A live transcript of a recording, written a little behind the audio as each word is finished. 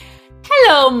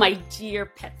Hello, my dear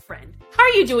pet friend. How are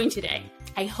you doing today?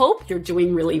 I hope you're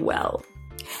doing really well.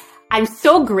 I'm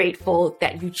so grateful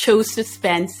that you chose to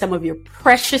spend some of your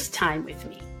precious time with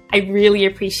me. I really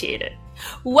appreciate it.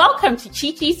 Welcome to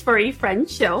Chi-Chi's Furry Friend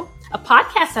Show, a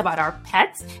podcast about our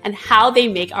pets and how they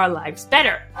make our lives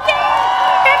better. Yay!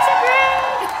 Pets are great!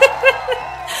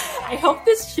 I hope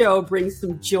this show brings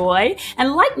some joy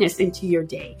and lightness into your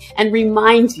day and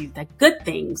reminds you that good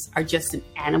things are just an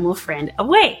animal friend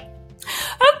away.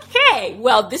 Okay,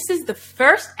 well, this is the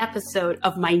first episode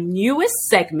of my newest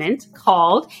segment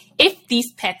called If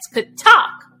These Pets Could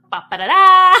Talk.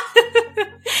 Ba-ba-da-da.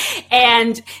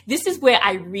 And this is where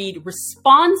I read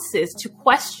responses to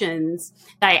questions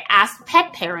that I ask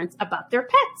pet parents about their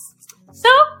pets. So,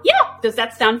 yeah, does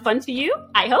that sound fun to you?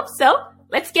 I hope so.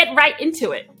 Let's get right into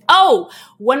it. Oh,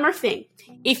 one more thing.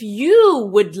 If you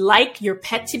would like your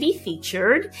pet to be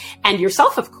featured, and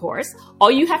yourself, of course, all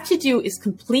you have to do is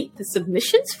complete the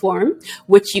submissions form,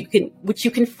 which you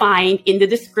can find in the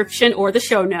description or the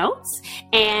show notes.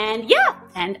 And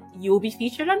you will be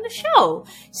featured on the show.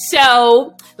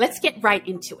 So let's get right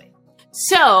into it.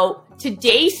 So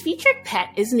today's featured pet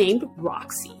is named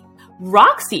Roxy.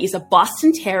 Roxy is a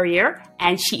Boston Terrier,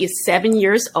 and she is 7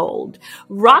 years old.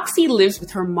 Roxy lives with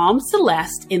her mom,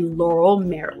 Celeste, in Laurel,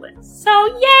 Maryland.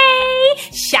 So, yay!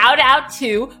 Shout out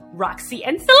to Roxy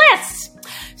and Celeste.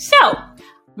 So,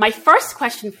 my first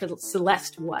question for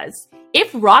Celeste was,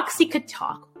 if Roxy could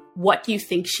talk, what do you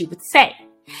think she would say?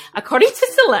 According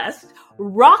to Celeste,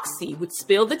 Roxy would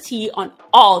spill the tea on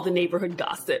all the neighborhood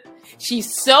gossip.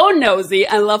 She's so nosy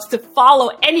and loves to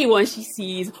follow anyone she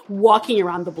sees walking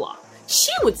around the block.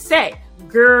 She would say,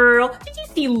 "Girl, did you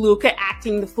see Luca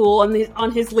acting the fool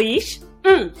on his leash?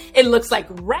 It looks like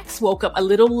Rex woke up a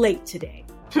little late today.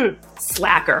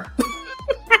 Slacker."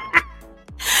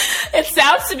 It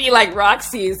sounds to me like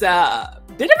Roxy's a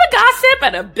bit of a gossip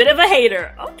and a bit of a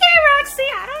hater. Okay, Roxy,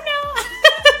 I don't know.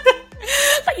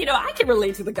 But, I can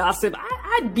relate to the gossip.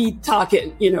 I'd be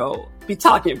talking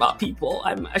about people.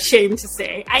 I'm ashamed to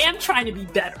say. I am trying to be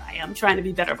better. I am trying to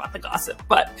be better about the gossip,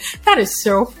 but that is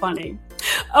so funny.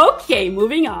 Okay,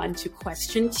 moving on to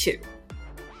question 2.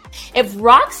 If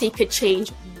Roxy could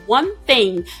change one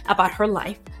thing about her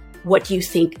life, what do you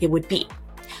think it would be?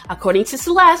 According to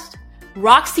Celeste,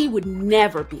 Roxy would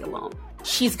never be alone.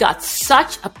 She's got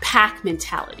such a pack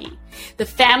mentality. The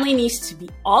family needs to be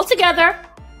all together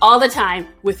all the time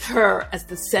with her as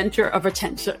the center of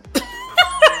attention.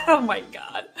 Oh my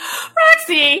God.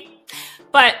 Roxy!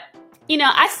 But,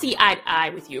 I see eye to eye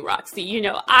with you, Roxy.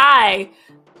 I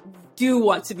do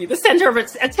want to be the center of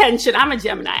attention. I'm a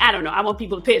Gemini. I don't know. I want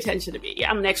people to pay attention to me.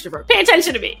 I'm an extrovert. Pay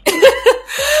attention to me.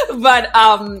 But,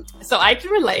 so I can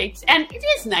relate. And it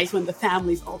is nice when the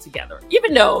family's all together,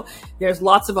 even though there's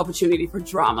lots of opportunity for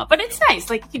drama. But it's nice.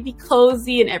 Like, it can be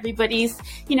cozy and everybody's,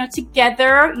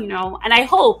 together, and I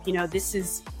hope,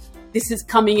 this is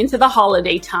coming into the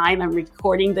holiday time. I'm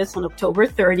recording this on October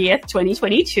 30th,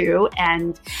 2022.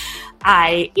 And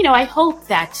I hope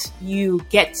that you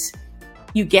get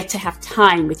to have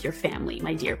time with your family,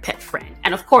 my dear pet friend.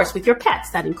 And of course, with your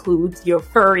pets, that includes your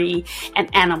furry and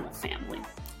animal family.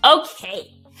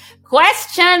 Okay,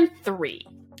 question 3.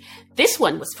 This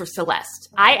one was for Celeste.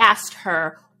 I asked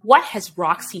her, what has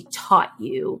Roxy taught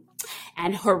you?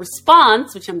 And her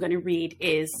response, which I'm going to read,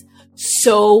 is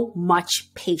so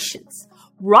much patience.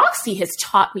 Roxy has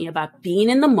taught me about being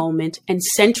in the moment and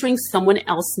centering someone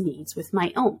else's needs with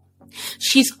my own.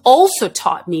 She's also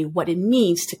taught me what it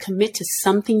means to commit to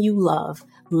something you love,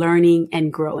 learning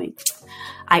and growing.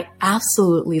 I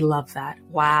absolutely love that.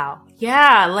 Wow.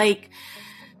 Yeah,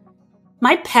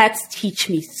 my pets teach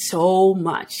me so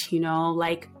much,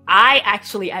 I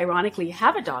actually, ironically,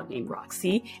 have a dog named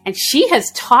Roxy, and she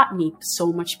has taught me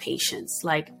so much patience.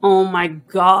 Oh my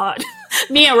God.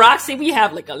 Me and Roxy, we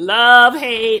have a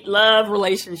love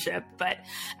relationship, but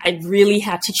I really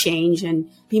had to change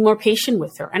and be more patient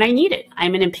with her. And I need it.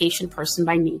 I'm an impatient person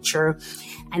by nature,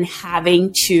 and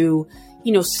having to,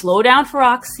 slow down for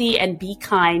Roxy and be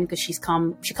kind, because she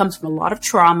comes from a lot of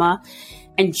trauma.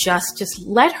 And just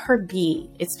let her be.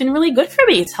 It's been really good for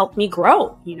me. It's helped me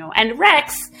grow, And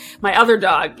Rex, my other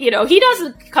dog, he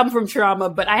doesn't come from trauma,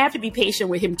 but I have to be patient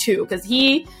with him too. Because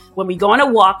when we go on a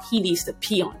walk, he needs to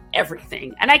pee on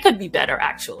everything. And I could be better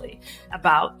actually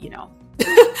about,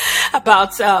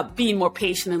 about being more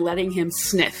patient and letting him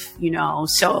sniff,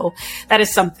 So that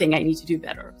is something I need to do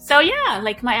better. So yeah,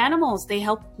 my animals, they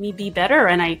help me be better.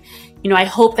 And I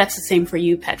hope that's the same for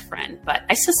you, pet friend, but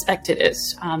I suspect it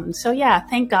is. So yeah,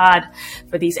 thank God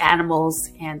for these animals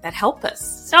and that help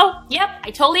us. So yep, I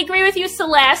totally agree with you,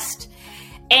 Celeste.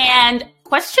 And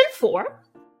question 4.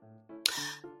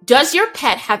 Does your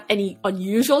pet have any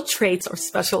unusual traits or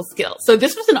special skills? So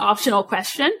this was an optional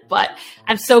question, but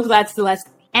I'm so glad Celeste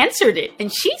answered it.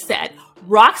 And she said,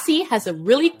 Roxy has a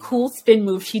really cool spin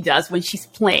move she does when she's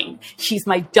playing. She's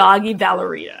my doggy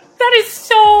ballerina. That is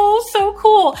so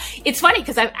cool. It's funny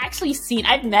because I've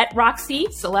met Roxy,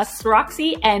 Celeste's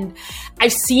Roxy, and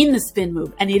I've seen the spin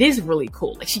move, and it is really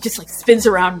cool. Like, she just like spins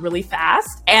around really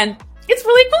fast, and it's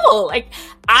really cool. Like,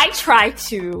 I try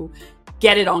to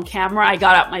get it on camera. I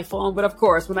got out my phone, but of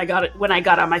course, when I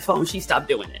got on my phone, she stopped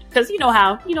doing it because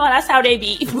that's how they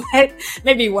be. But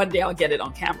maybe one day I'll get it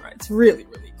on camera. It's really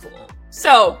cool.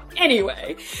 So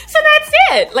anyway, that's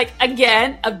it. Like,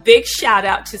 again, a big shout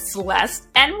out to Celeste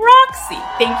and Roxy.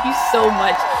 Thank you so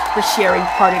much for sharing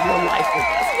part of your life with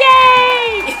us.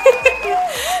 Yay!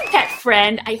 Pet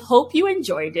friend, I hope you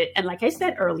enjoyed it. And like I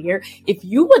said earlier, if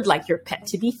you would like your pet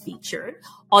to be featured,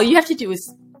 all you have to do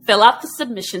is fill out the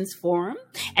submissions form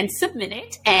and submit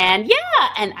it. And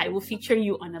I will feature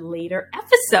you on a later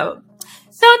episode.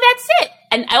 So that's it.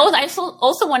 And I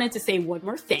also wanted to say one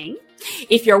more thing.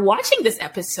 If you're watching this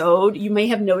episode, you may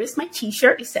have noticed my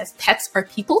t-shirt. It says Pets Are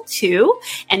People Too.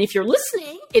 And if you're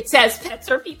listening, it says Pets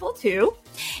Are People Too.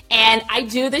 And I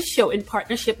do this show in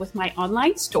partnership with my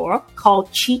online store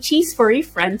called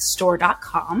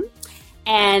ChiChi'sFurryFriendStore.com.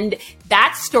 And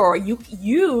that store,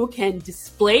 you can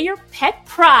display your pet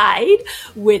pride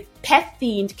with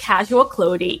pet-themed casual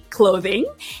clothing,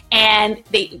 and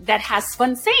that has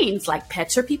fun sayings like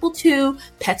 "Pets are people too,"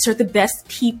 "Pets are the best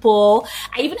people."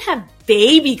 I even have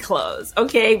baby clothes,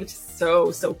 okay, which is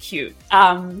so cute.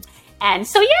 And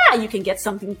so, you can get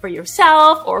something for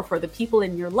yourself or for the people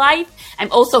in your life.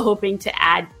 I'm also hoping to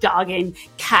add dog and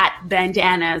cat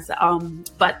bandanas,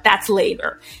 but that's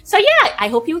later. So, I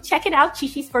hope you'll check it out,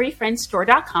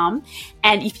 ChiChi'sFurryFriendStore.com.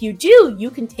 And if you do,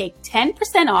 you can take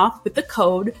 10% off with the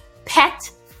code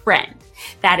PETFRIEND.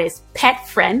 That is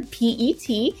PETFRIEND,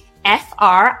 PETFRIEND,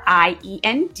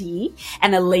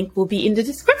 and a link will be in the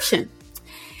description.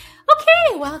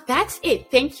 Okay, well, that's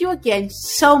it. Thank you again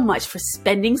so much for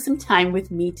spending some time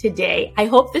with me today. I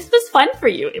hope this was fun for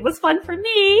you. It was fun for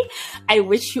me. I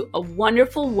wish you a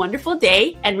wonderful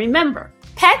day. And remember,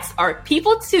 pets are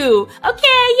people too.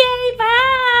 Okay, yay,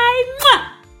 bye.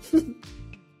 Mwah!